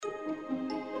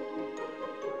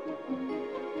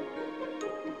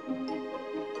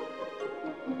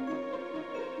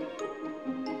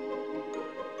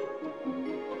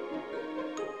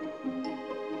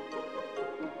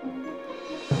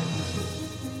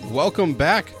Welcome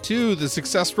back to the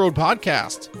Success Road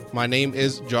Podcast. My name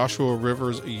is Joshua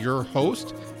Rivers, your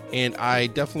host, and I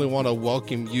definitely want to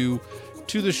welcome you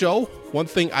to the show. One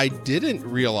thing I didn't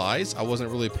realize, I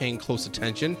wasn't really paying close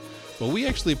attention, but we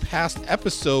actually passed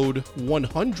episode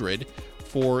 100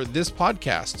 for this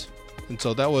podcast. And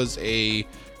so that was a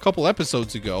couple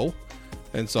episodes ago.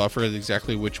 And so I forget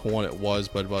exactly which one it was,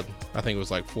 but I think it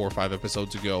was like 4 or 5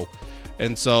 episodes ago.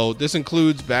 And so this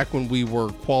includes back when we were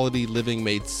Quality Living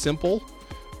Made Simple.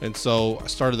 And so I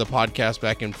started the podcast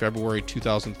back in February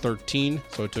 2013.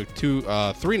 So it took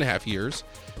 3.5 years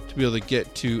to be able to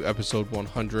get to episode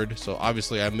 100. So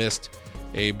obviously I missed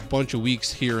a bunch of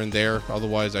weeks here and there.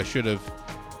 Otherwise I should have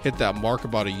hit that mark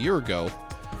about a year ago.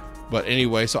 But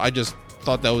anyway, so I just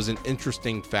thought that was an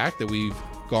interesting fact that we've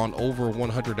gone over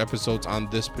 100 episodes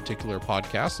on this particular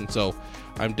podcast. And so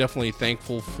I'm definitely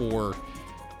thankful for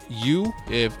you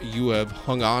if you have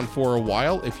hung on for a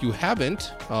while. If you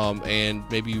haven't, and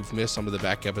maybe you've missed some of the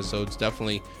back episodes,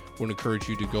 definitely would encourage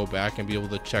you to go back and be able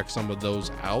to check some of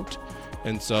those out.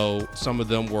 And so some of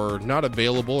them were not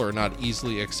available or not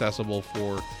easily accessible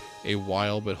for a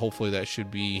while, but hopefully that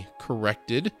should be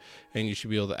corrected and you should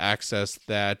be able to access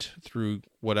that through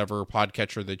whatever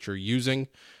podcatcher that you're using.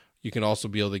 You can also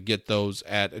be able to get those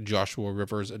at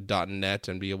joshuarivers.net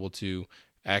and be able to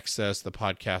access the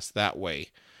podcast that way.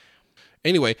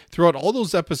 Anyway, throughout all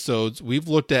those episodes, we've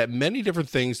looked at many different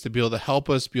things to be able to help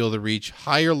us be able to reach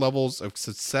higher levels of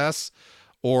success,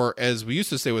 or as we used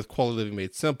to say with Quality Living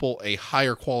Made Simple, a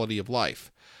higher quality of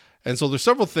life. And so there's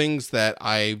several things that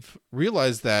I've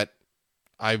realized that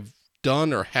I've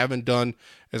done or haven't done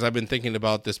as I've been thinking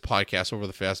about this podcast over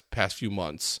the past few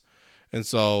months. And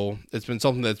so it's been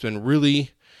something that's been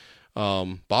really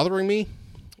bothering me,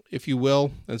 if you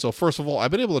will. And so first of all,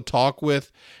 I've been able to talk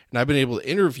with and I've been able to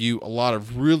interview a lot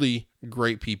of really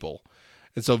great people.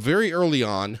 And so very early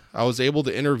on, I was able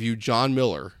to interview John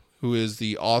Miller, who is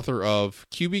the author of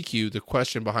QBQ, The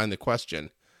Question Behind the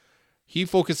Question. He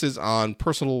focuses on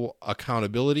personal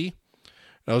accountability.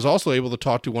 And I was also able to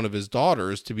talk to one of his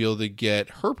daughters to be able to get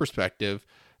her perspective,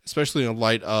 especially in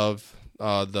light of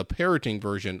the parenting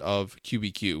version of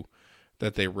QBQ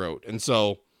that they wrote. And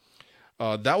so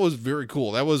that was very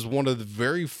cool. That was one of the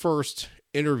very first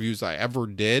interviews I ever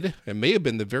did. It may have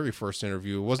been the very first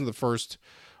interview. It wasn't the first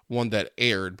one that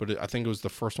aired, but I think it was the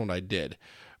first one I did.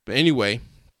 But anyway,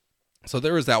 so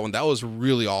there was that one. That was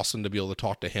really awesome to be able to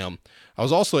talk to him. I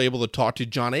was also able to talk to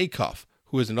Jon Acuff,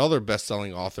 who is another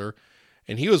best-selling author,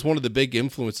 and he was one of the big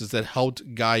influences that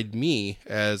helped guide me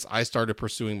as I started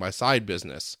pursuing my side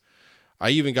business. I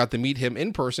even got to meet him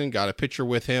in person, got a picture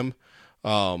with him,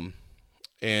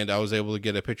 and I was able to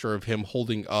get a picture of him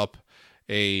holding up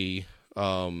a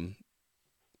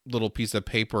little piece of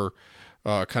paper,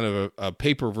 kind of a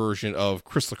paper version of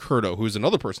Chris Lacurdo, who's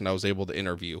another person I was able to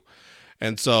interview.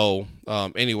 And so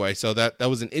anyway, so that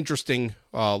was an interesting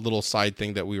little side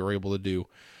thing that we were able to do.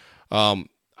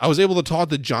 I was able to talk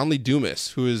to John Lee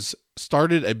Dumas, who has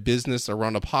started a business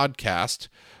around a podcast,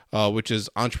 which is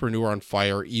Entrepreneur on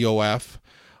Fire, EOF,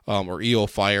 or EO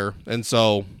Fire. And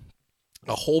so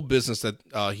a whole business that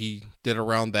he did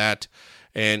around that,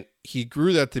 and he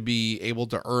grew that to be able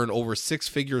to earn over 6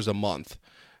 figures a month.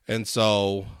 And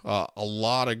so a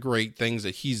lot of great things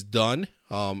that he's done,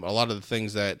 a lot of the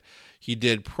things that he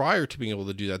did prior to being able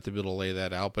to do that, to be able to lay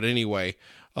that out. But anyway,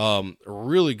 a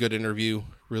really good interview,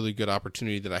 really good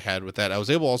opportunity that I had with that. I was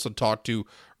able also to talk to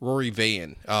Rory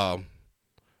Vaden.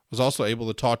 Was also able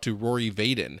to talk to Rory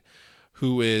Vaden,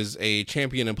 who is a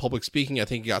champion in public speaking. I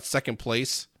think he got second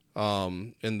place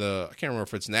in the, I can't remember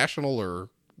if it's national or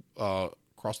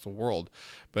across the world,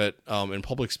 but in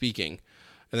public speaking.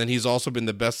 And then he's also been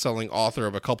the best-selling author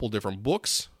of a couple different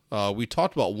books. We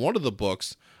talked about one of the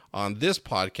books on this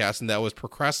podcast, and that was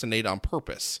Procrastinate on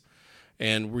Purpose.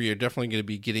 And we are definitely going to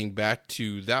be getting back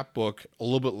to that book a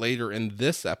little bit later in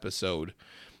this episode,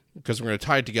 because we're going to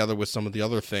tie it together with some of the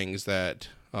other things that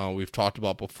we've talked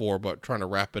about before, but trying to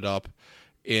wrap it up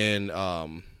in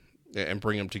and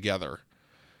bring them together.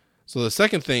 So the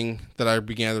second thing that I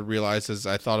began to realize as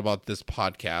I thought about this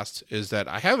podcast is that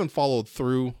I haven't followed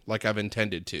through like I've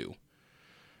intended to.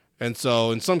 And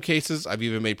so in some cases, I've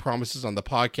even made promises on the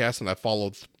podcast and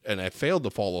I failed to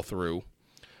follow through.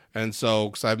 And so,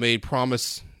 because I've made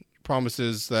promises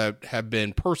that have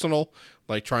been personal,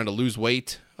 like trying to lose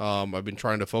weight. I've been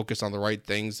trying to focus on the right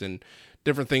things and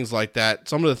different things like that.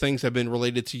 Some of the things have been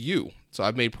related to you. So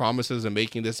I've made promises in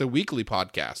making this a weekly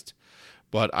podcast,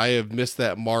 but I have missed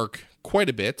that mark quite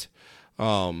a bit.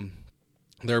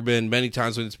 There have been many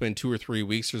times when it's been 2 or 3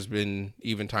 weeks. There's been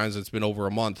even times it's been over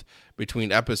a month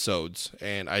between episodes,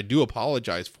 and I do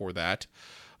apologize for that.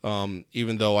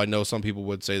 Even though I know some people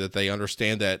would say that they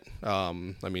understand that,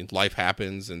 life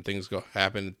happens and things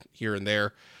happen here and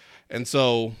there. And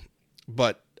so,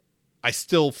 but I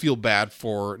still feel bad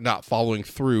for not following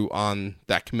through on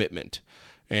that commitment,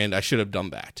 and I should have done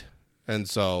that. And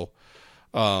so,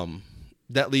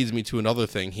 that leads me to another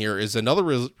thing here is another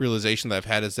realization that I've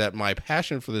had is that my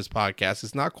passion for this podcast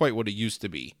is not quite what it used to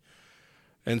be.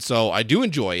 And so I do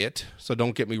enjoy it. So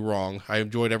don't get me wrong. I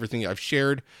enjoyed everything I've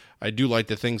shared. I do like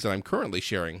the things that I'm currently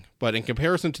sharing, but in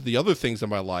comparison to the other things in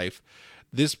my life,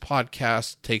 this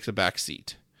podcast takes a back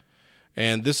seat.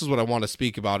 And this is what I want to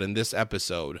speak about in this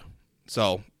episode.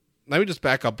 So let me just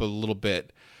back up a little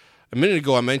bit. A minute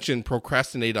ago, I mentioned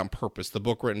Procrastinate on Purpose, the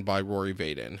book written by Rory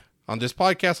Vaden. On this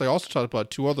podcast, I also talked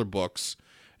about two other books,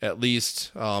 at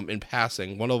least in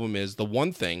passing. One of them is The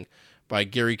One Thing by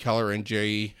Gary Keller and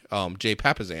Jay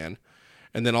Papasan,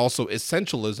 and then also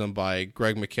Essentialism by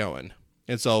Greg McKeown.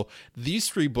 And so these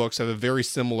three books have a very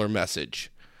similar message.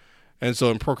 And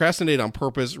so in Procrastinate on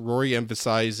Purpose, Rory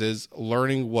emphasizes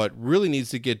learning what really needs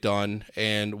to get done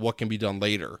and what can be done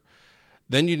later.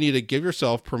 Then you need to give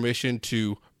yourself permission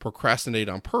to procrastinate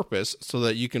on purpose so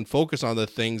that you can focus on the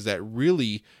things that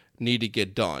really need to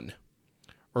get done,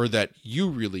 or that you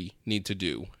really need to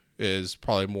do, is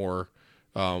probably more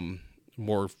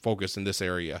focused in this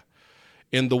area.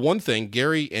 In The One Thing,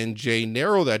 Gary and Jay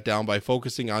narrow that down by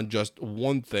focusing on just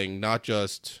one thing, not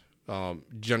just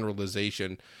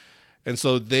generalization. And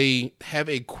so they have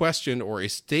a question or a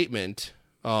statement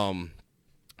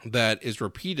that is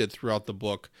repeated throughout the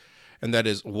book, and that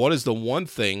is, what is the one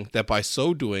thing that by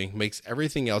so doing makes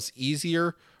everything else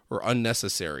easier or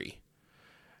unnecessary?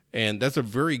 And that's a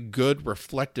very good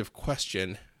reflective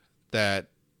question that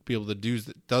be able to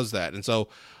does that. And so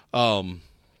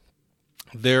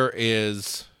there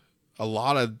is a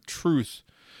lot of truth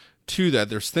to that.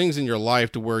 There's things in your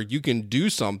life to where you can do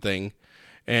something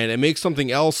and it makes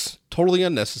something else totally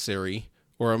unnecessary,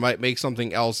 or it might make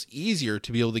something else easier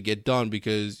to be able to get done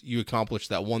because you accomplished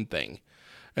that one thing.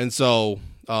 And so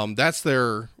that's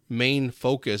their main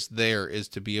focus there, is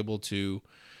to be able to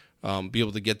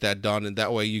get that done. And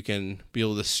that way you can be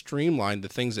able to streamline the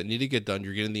things that need to get done.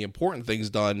 You're getting the important things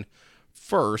done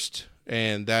first,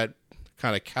 and that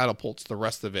kind of catapults the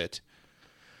rest of it.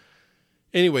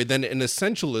 Anyway, then in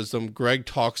Essentialism, Greg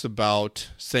talks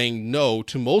about saying no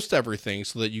to most everything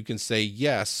so that you can say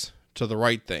yes to the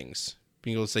right things.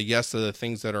 Being able to say yes to the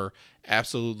things that are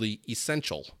absolutely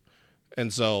essential.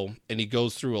 And he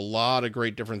goes through a lot of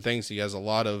great different things. He has a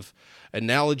lot of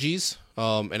analogies,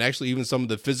 and actually even some of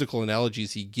the physical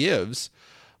analogies he gives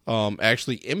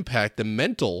actually impact the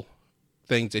mental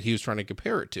things that he was trying to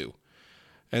compare it to.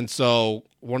 And so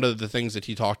one of the things that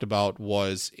he talked about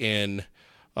was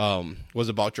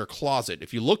about your closet.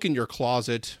 If you look in your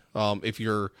closet, if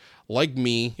you're like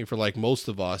me, if you're like most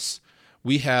of us,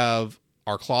 we have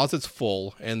our closet's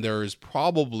full, and there's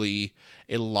probably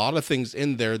a lot of things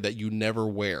in there that you never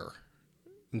wear.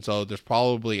 And so there's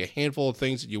probably a handful of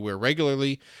things that you wear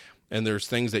regularly, and there's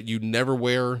things that you never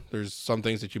wear. There's some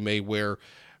things that you may wear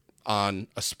on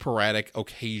a sporadic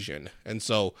occasion. And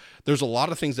so there's a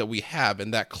lot of things that we have,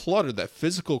 and that clutter, that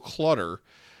physical clutter,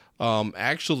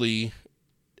 actually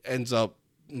ends up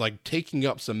like taking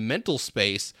up some mental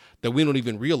space that we don't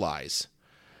even realize.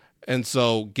 And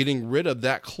so getting rid of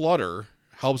that clutter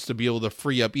helps to be able to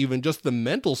free up even just the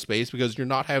mental space, because you're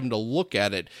not having to look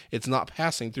at it. It's not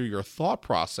passing through your thought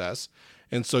process.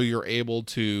 And so you're able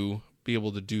to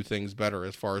do things better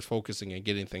as far as focusing and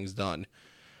getting things done.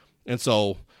 And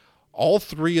so all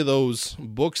three of those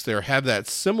books there have that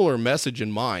similar message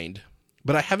in mind,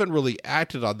 but I haven't really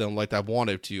acted on them like I've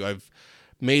wanted to. I've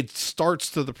made starts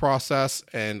to the process,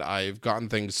 and I've gotten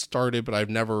things started, but I've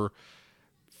never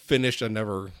finished. I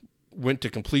never went to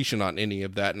completion on any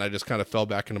of that, and I just kind of fell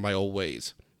back into my old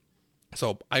ways.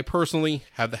 So I personally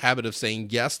have the habit of saying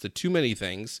yes to too many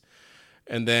things,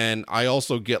 and then I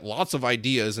also get lots of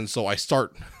ideas, and so I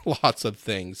start lots of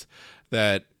things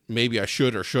that maybe I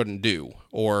should or shouldn't do,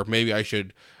 or maybe I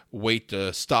should wait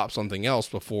to stop something else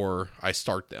before I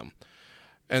start them.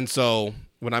 And so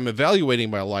when I'm evaluating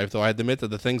my life, though, I admit that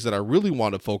the things that I really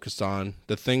want to focus on,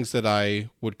 the things that I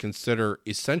would consider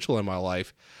essential in my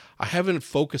life, I haven't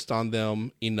focused on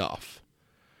them enough.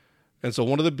 And so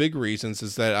one of the big reasons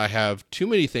is that I have too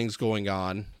many things going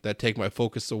on that take my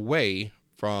focus away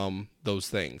from those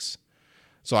things.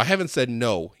 So I haven't said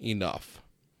no enough.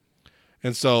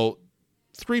 And so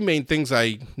three main things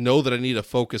I know that I need to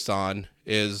focus on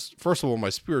is, first of all, my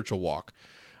spiritual walk.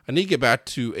 I need to get back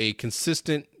to a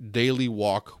consistent daily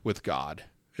walk with God.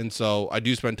 And so I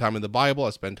do spend time in the Bible. I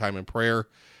spend time in prayer,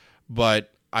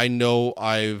 but I know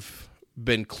I've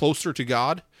been closer to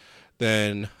God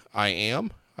than I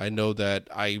am. I know that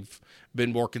I've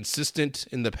been more consistent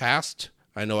in the past.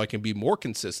 I know I can be more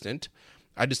consistent.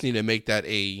 I just need to make that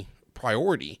a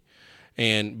priority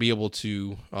and be able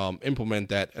to implement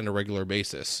that on a regular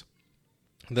basis.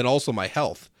 And then also my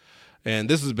health. And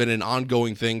this has been an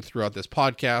ongoing thing throughout this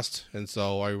podcast. And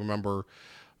so I remember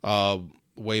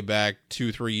way back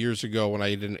 2-3 years ago when I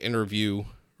did an interview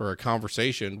or a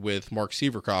conversation with Mark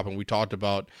Sieverkop, and we talked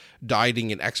about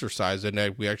dieting and exercise,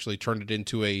 and we actually turned it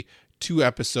into a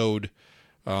 2-episode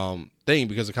thing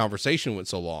because the conversation went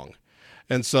so long.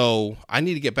 And so I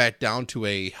need to get back down to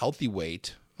a healthy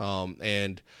weight.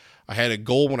 And I had a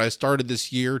goal when I started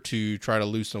this year to try to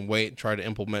lose some weight and try to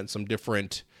implement some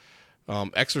different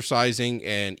exercising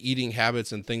and eating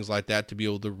habits and things like that to be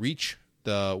able to reach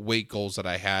the weight goals that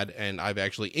I had. And I've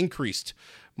actually increased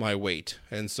my weight.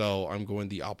 And so I'm going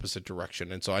the opposite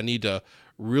direction. And so I need to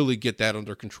really get that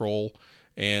under control.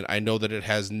 And I know that it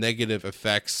has negative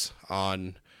effects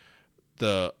on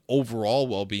the overall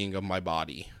well-being of my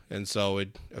body. And so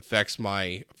it affects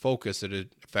my focus.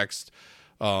 It affects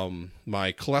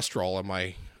my cholesterol and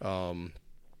my,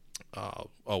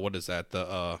 what is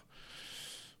that?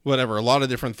 Whatever, a lot of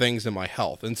different things in my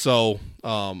health. And so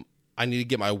I need to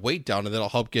get my weight down, and that'll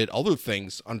help get other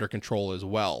things under control as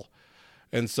well.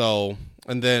 And so,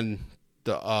 and then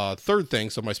the third thing,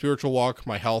 so my spiritual walk,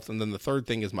 my health, and then the third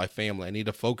thing is my family. I need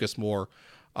to focus more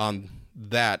on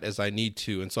that as I need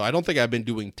to. And so I don't think I've been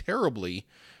doing terribly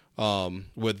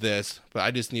with this, but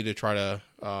I just need to try to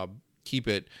keep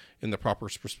it in the proper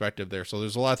perspective there. So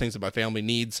there's a lot of things that my family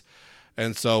needs.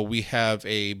 And so we have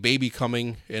a baby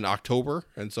coming in October.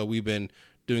 And so we've been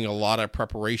doing a lot of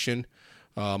preparation.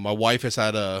 My wife has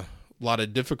had a lot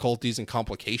of difficulties and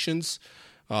complications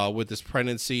with this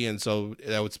pregnancy. And so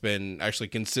that's been actually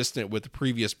consistent with the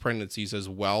previous pregnancies as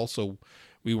well. So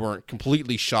we weren't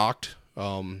completely shocked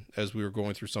as we were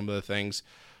going through some of the things,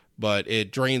 but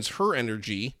it drains her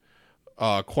energy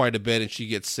quite a bit, and she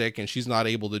gets sick, and she's not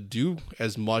able to do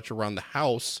as much around the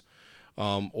house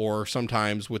or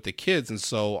sometimes with the kids. And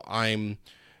so I'm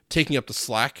taking up the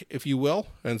slack, if you will.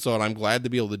 And I'm glad to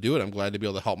be able to do it. I'm glad to be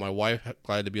able to help my wife,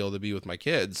 glad to be able to be with my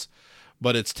kids,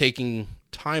 but it's taking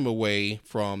time away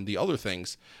from the other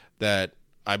things that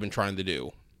I've been trying to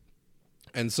do.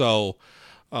 And so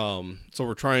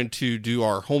we're trying to do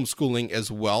our homeschooling as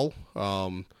well.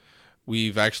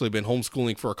 We've actually been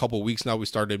homeschooling for a couple of weeks now. We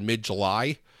started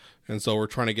mid-July. And so we're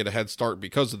trying to get a head start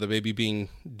because of the baby being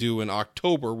due in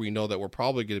October. We know that we're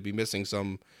probably going to be missing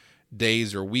some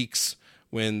days or weeks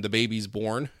when the baby's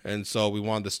born. And so we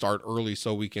wanted to start early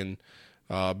so we can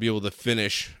be able to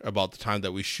finish about the time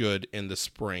that we should in the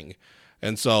spring.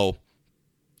 And so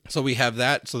we have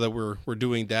that so that we're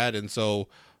doing that. And so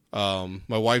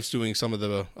my wife's doing some of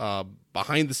the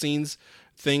behind the scenes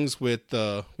things with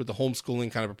the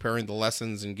homeschooling, kind of preparing the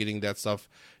lessons and getting that stuff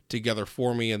together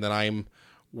for me. And then I'm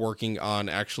working on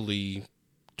actually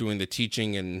doing the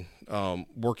teaching and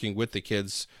working with the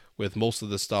kids with most of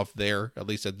the stuff there, at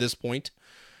least at this point.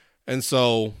 And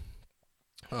so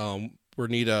we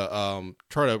need to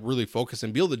try to really focus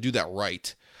and be able to do that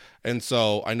right. And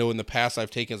so I know in the past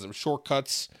I've taken some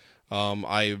shortcuts.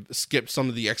 I've skipped some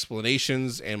of the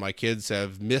explanations, and my kids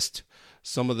have missed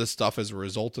some of the stuff as a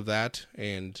result of that.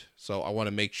 And so I want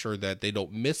to make sure that they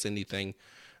don't miss anything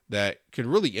that could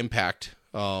really impact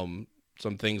some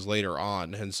things later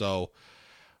on. And so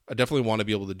I definitely want to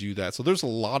be able to do that. So there's a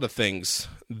lot of things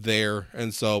there.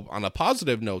 And so on a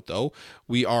positive note, though,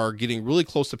 we are getting really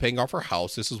close to paying off our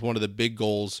house. This is one of the big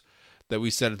goals that we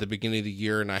set at the beginning of the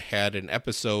year. And I had an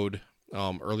episode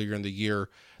earlier in the year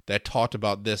that talked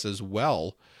about this as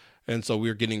well. And so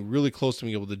we're getting really close to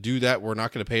being able to do that. We're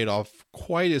not going to pay it off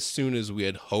quite as soon as we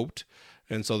had hoped.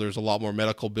 And so there's a lot more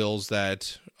medical bills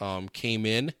that came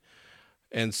in.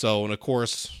 And so, and of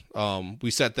course,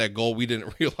 we set that goal. We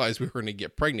didn't realize we were going to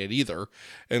get pregnant either.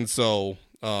 And so,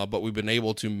 but we've been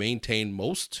able to maintain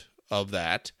most of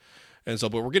that. And so,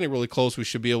 but we're getting really close. We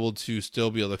should be able to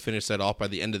still be able to finish that off by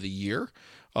the end of the year.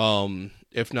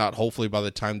 If not, hopefully by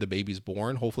the time the baby's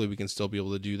born, hopefully we can still be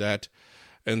able to do that.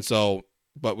 And so,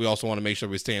 but we also want to make sure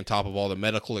we stay on top of all the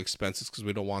medical expenses because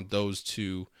we don't want those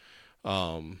to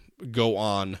go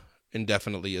on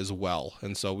indefinitely as well.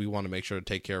 And so we want to make sure to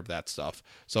take care of that stuff.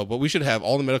 So, but we should have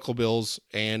all the medical bills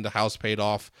and the house paid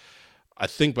off, I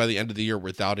think, by the end of the year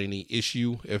without any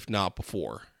issue, if not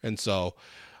before. And so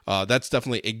that's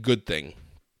definitely a good thing.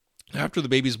 After the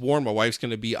baby's born, my wife's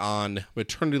going to be on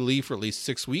maternity leave for at least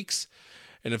 6 weeks.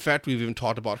 And in fact, we've even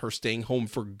talked about her staying home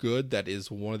for good. That is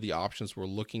one of the options we're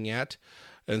looking at.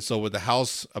 And so with the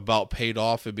house about paid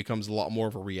off, it becomes a lot more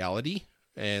of a reality.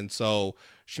 And so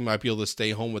she might be able to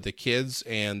stay home with the kids,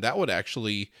 and that would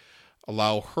actually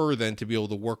allow her then to be able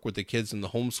to work with the kids in the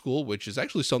homeschool, which is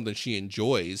actually something she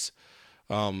enjoys.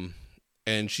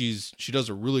 And she does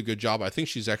a really good job. I think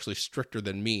she's actually stricter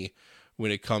than me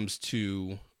when it comes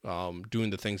to doing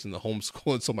the things in the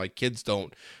homeschool. And so my kids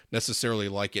don't necessarily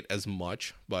like it as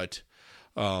much, but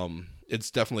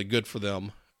it's definitely good for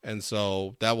them. And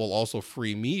so that will also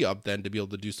free me up then to be able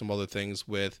to do some other things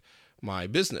with my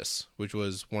business, which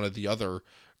was one of the other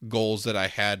goals that I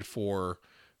had for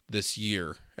this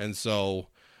year. And so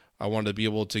I wanted to be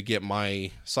able to get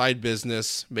my side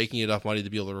business making enough money to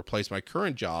be able to replace my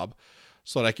current job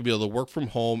so that I could be able to work from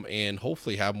home and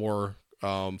hopefully have more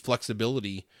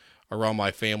flexibility around my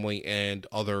family and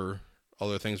other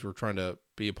things we're trying to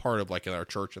be a part of, like in our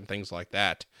church and things like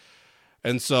that.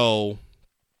 And so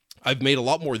I've made a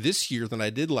lot more this year than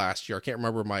I did last year. I can't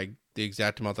remember the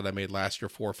exact amount that I made last year,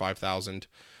 4,000 or 5,000.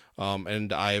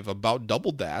 And I've about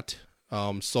doubled that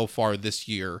so far this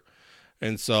year.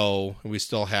 And so we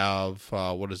still have,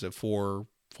 4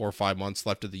 or 5 months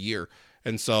left of the year.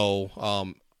 And so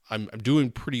I'm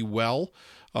doing pretty well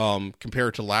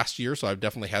compared to last year. So I've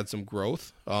definitely had some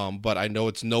growth. But I know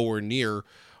it's nowhere near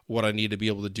what I need to be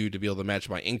able to do to be able to match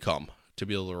my income to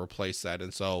be able to replace that.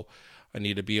 And so I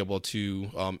need to be able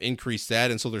to increase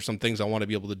that. And so there's some things I want to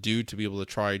be able to do to be able to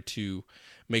try to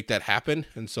make that happen.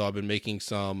 And so I've been making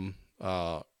some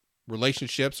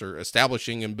relationships, or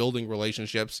establishing and building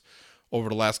relationships over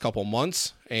the last couple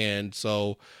months. And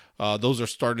so those are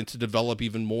starting to develop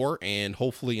even more. And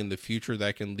hopefully in the future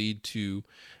that can lead to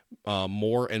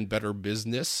more and better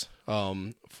business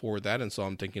for that. And so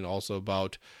I'm thinking also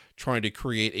about trying to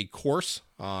create a course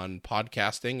on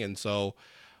podcasting. And so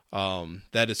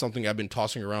that is something I've been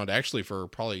tossing around actually for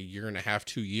probably a year and a half,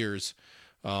 2 years,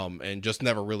 and just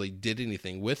never really did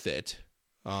anything with it.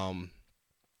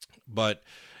 But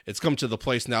it's come to the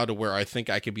place now to where I think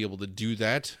I could be able to do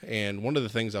that. And one of the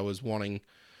things I was wanting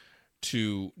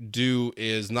to do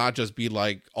is not just be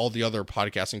like all the other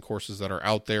podcasting courses that are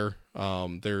out there.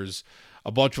 There's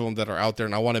a bunch of them that are out there,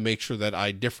 and I want to make sure that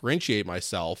I differentiate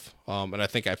myself. And I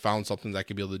think I found something that I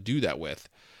could be able to do that with.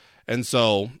 And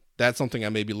so that's something I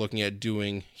may be looking at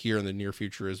doing here in the near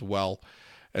future as well.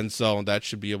 And so that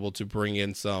should be able to bring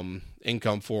in some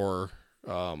income for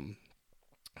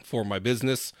my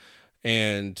business.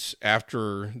 And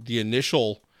after the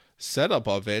initial setup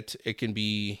of it, it can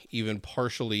be even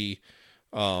partially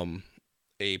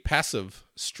a passive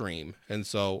stream. And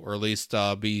so, or at least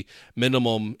be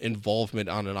minimum involvement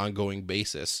on an ongoing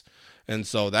basis. And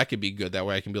so that could be good. That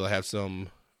way I can be able to have some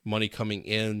money coming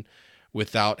in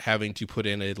without having to put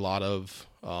in a lot of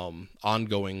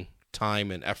ongoing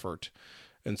time and effort.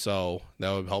 And so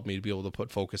that would help me to be able to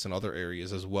put focus in other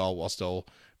areas as well, while still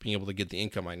being able to get the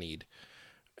income I need.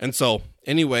 And so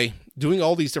anyway, doing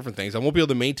all these different things, I won't be able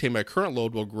to maintain my current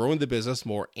load while growing the business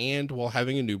more and while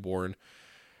having a newborn.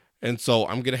 And so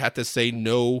I'm going to have to say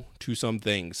no to some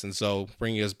things. And so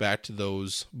bringing us back to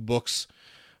those books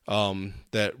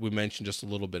that we mentioned just a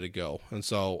little bit ago. And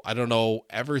so I don't know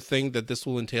everything that this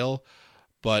will entail,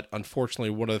 but unfortunately,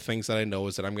 one of the things that I know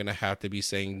is that I'm going to have to be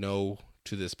saying no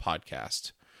to this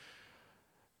podcast.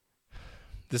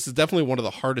 This is definitely one of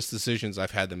the hardest decisions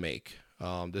I've had to make.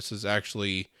 This is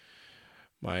actually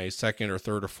my second or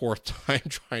third or fourth time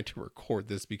trying to record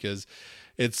this, because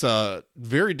it's a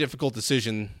very difficult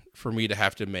decision for me to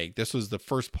have to make. This was the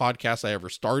first podcast I ever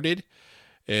started.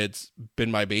 It's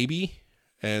been my baby.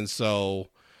 And so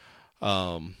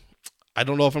I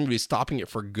don't know if I'm going to be stopping it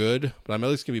for good, but I'm at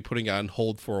least going to be putting it on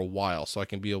hold for a while so I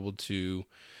can be able to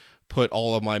put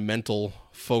all of my mental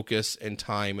focus and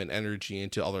time and energy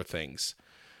into other things.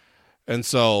 And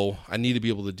so I need to be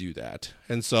able to do that.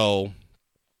 And so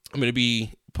I'm going to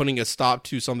be putting a stop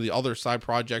to some of the other side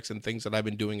projects and things that I've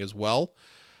been doing as well.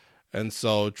 And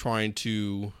so trying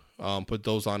to put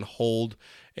those on hold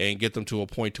and get them to a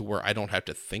point to where I don't have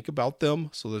to think about them,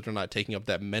 so that they're not taking up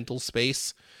that mental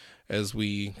space, as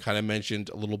we kind of mentioned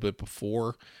a little bit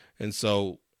before. And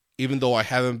so even though I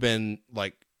haven't been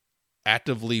like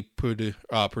actively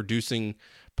producing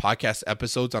podcast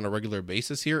episodes on a regular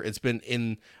basis here, it's been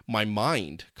in my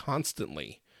mind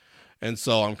constantly. And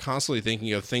so I'm constantly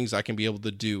thinking of things I can be able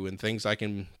to do, and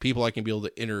people I can be able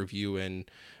to interview, and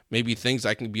maybe things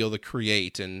I can be able to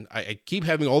create. And I keep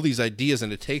having all these ideas,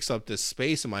 and it takes up this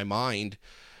space in my mind,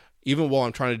 even while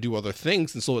I'm trying to do other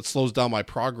things. And so it slows down my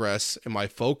progress and my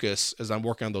focus as I'm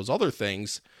working on those other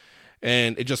things.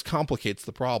 And it just complicates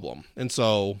the problem. And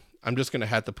so I'm just going to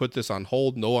have to put this on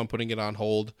hold. No, I'm putting it on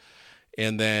hold.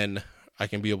 And then I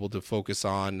can be able to focus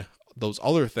on those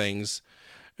other things.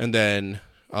 And then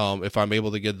if I'm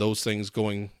able to get those things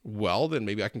going well, then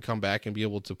maybe I can come back and be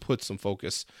able to put some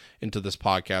focus into this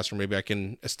podcast, or maybe I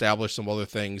can establish some other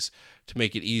things to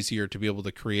make it easier to be able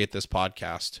to create this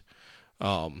podcast.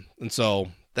 And so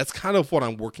that's kind of what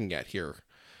I'm working at here.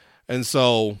 And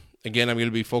so, again, I'm going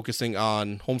to be focusing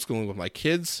on homeschooling with my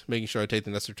kids, making sure I take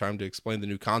the necessary time to explain the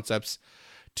new concepts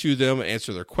to them,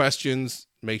 answer their questions,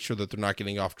 make sure that they're not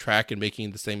getting off track and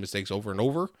making the same mistakes over and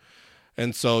over.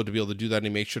 And so to be able to do that,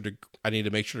 I need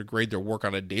to make sure to grade their work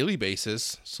on a daily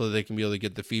basis so that they can be able to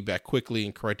get the feedback quickly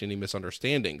and correct any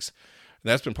misunderstandings. And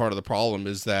that's been part of the problem,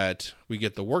 is that we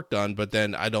get the work done, but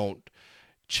then I don't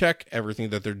check everything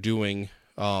that they're doing.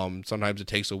 Sometimes it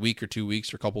takes a week or 2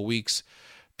 weeks or a couple weeks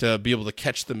to be able to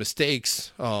catch the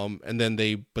mistakes. And then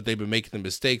they've been making the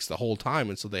mistakes the whole time.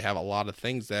 And so they have a lot of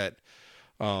things that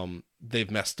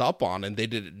they've messed up on, and they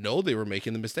didn't know they were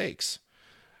making the mistakes.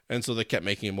 And so they kept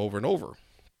making them over and over.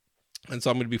 And so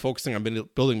I'm going to be focusing on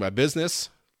building my business,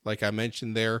 like I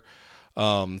mentioned there.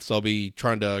 So I'll be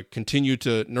trying to continue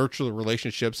to nurture the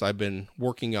relationships I've been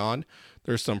working on.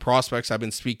 There's some prospects I've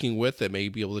been speaking with that may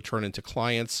be able to turn into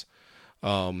clients.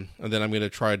 And then I'm going to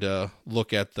try to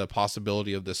look at the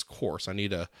possibility of this course. I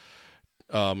need to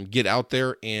get out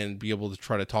there and be able to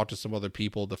try to talk to some other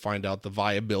people to find out the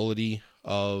viability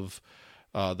of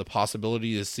the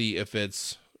possibility, to see if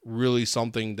it's really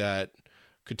something that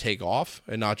could take off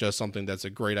and not just something that's a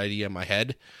great idea in my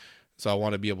head. So I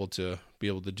want to be able to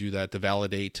do that, to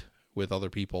validate with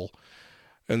other people.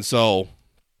 And so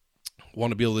I want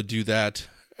to be able to do that.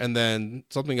 And then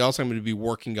something else I'm going to be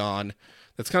working on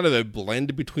that's kind of a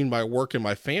blend between my work and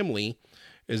my family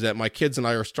is that my kids and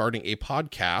I are starting a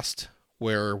podcast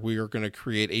where we are going to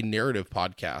create a narrative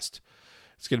podcast.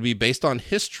 It's going to be based on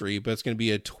history, but it's going to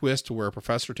be a twist where a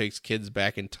professor takes kids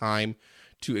back in time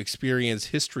to experience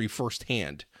history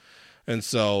firsthand. And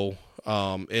so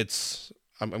I'm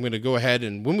going to go ahead,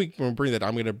 and when we bring that,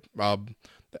 I'm going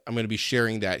to be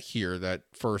sharing that here, that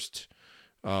first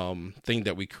thing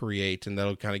that we create, and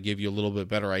that'll kind of give you a little bit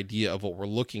better idea of what we're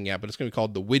looking at. But it's going to be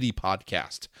called the Witty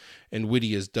Podcast, and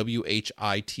Witty is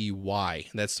WHITY,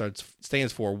 and that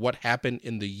stands for What Happened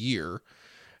in the Year.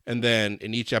 And then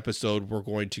in each episode, we're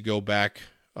going to go back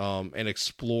and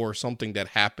explore something that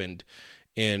happened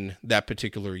in that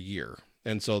particular year.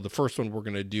 And so the first one we're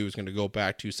going to do is going to go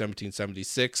back to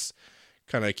 1776,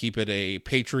 kind of keep it a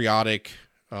patriotic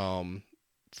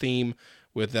theme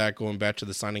with that, going back to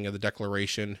the signing of the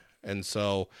Declaration. And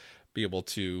so be able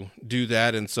to do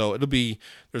that. And so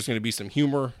there's going to be some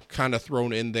humor kind of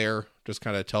thrown in there, just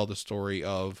kind of tell the story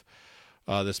of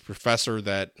this professor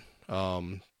that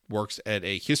works at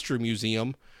a history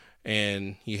museum,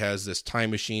 and he has this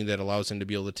time machine that allows him to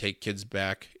be able to take kids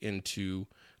back into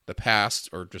the past,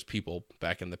 or just people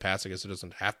back in the past. I guess it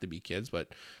doesn't have to be kids, but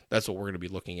that's what we're going to be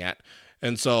looking at.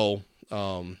 And so it's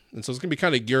going to be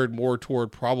kind of geared more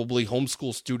toward probably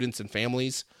homeschool students and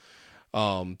families,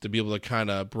 to be able to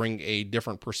kind of bring a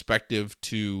different perspective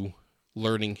to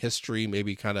learning history,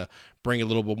 maybe kind of bring a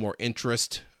little bit more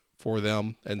interest for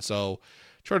them. And so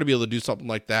try to be able to do something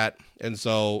like that. And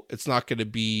so it's not going to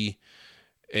be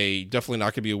definitely not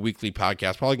going to be a weekly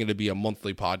podcast, probably going to be a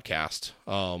monthly podcast.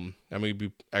 I'm going to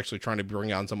be actually trying to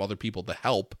bring on some other people to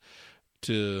help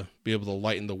to be able to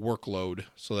lighten the workload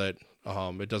so that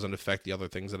it doesn't affect the other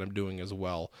things that I'm doing as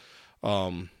well.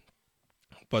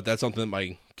 But that's something that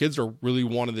my kids are really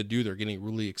wanting to do. They're getting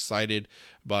really excited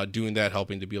about doing that,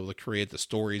 helping to be able to create the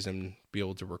stories and be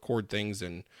able to record things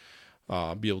and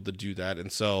be able to do that.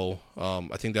 And so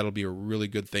I think that'll be a really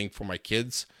good thing for my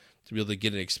kids to be able to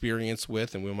get an experience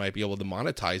with, and we might be able to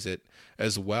monetize it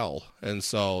as well. And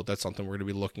so that's something we're going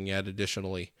to be looking at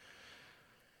additionally.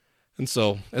 And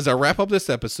so as I wrap up this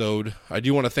episode, I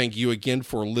do want to thank you again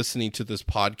for listening to this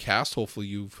podcast. Hopefully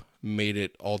you've made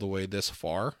it all the way this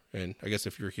far. And I guess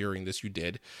if you're hearing this, you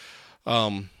did.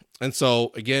 And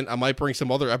so again, I might bring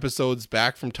some other episodes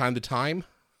back from time to time,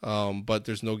 but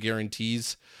there's no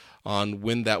guarantees on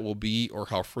when that will be or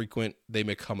how frequent they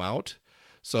may come out.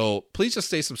 So please just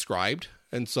stay subscribed.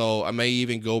 And so I may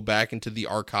even go back into the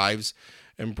archives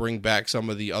and bring back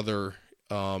some of the other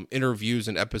interviews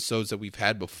and episodes that we've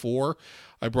had before.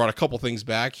 I brought a couple things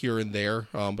back here and there,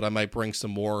 but I might bring some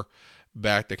more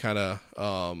back to kind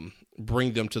of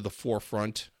bring them to the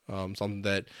forefront, something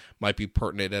that might be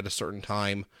pertinent at a certain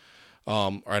time.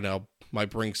 And I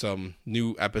might bring some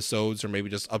new episodes or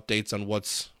maybe just updates on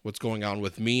what's going on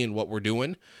with me and what we're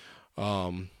doing.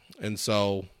 And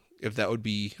so if that would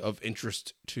be of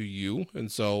interest to you.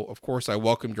 And so, of course, I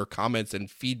welcome your comments and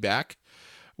feedback,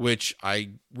 which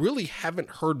I really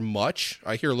haven't heard much.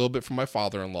 I hear a little bit from my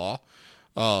father-in-law.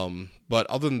 But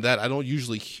other than that, I don't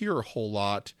usually hear a whole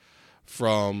lot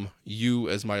from you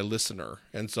as my listener.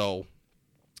 And so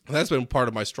that's been part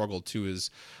of my struggle too,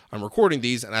 is I'm recording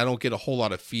these and I don't get a whole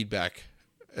lot of feedback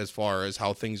as far as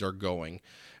how things are going.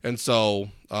 And so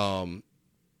I'm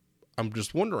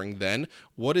just wondering then,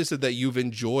 what is it that you've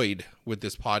enjoyed with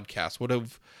this podcast? What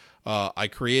have I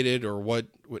created, or what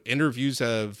interviews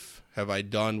have I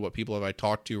done? What people have I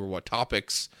talked to, or what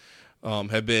topics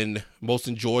have been most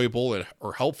enjoyable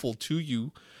or helpful to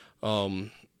you?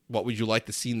 What would you like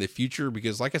to see in the future?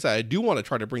 Because like I said, I do want to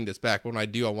try to bring this back. When I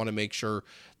do, I want to make sure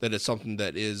that it's something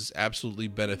that is absolutely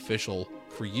beneficial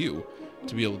for you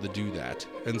to be able to do that.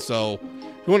 And so if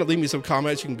you want to leave me some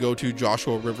comments, you can go to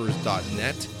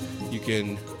joshuarivers.net. You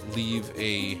can leave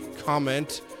a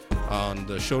comment on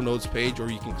the show notes page, or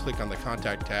you can click on the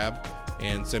contact tab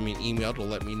and send me an email to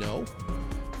let me know.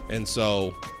 And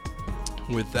so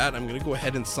with that, I'm going to go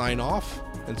ahead and sign off.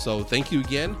 And so thank you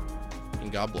again,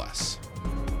 and God bless.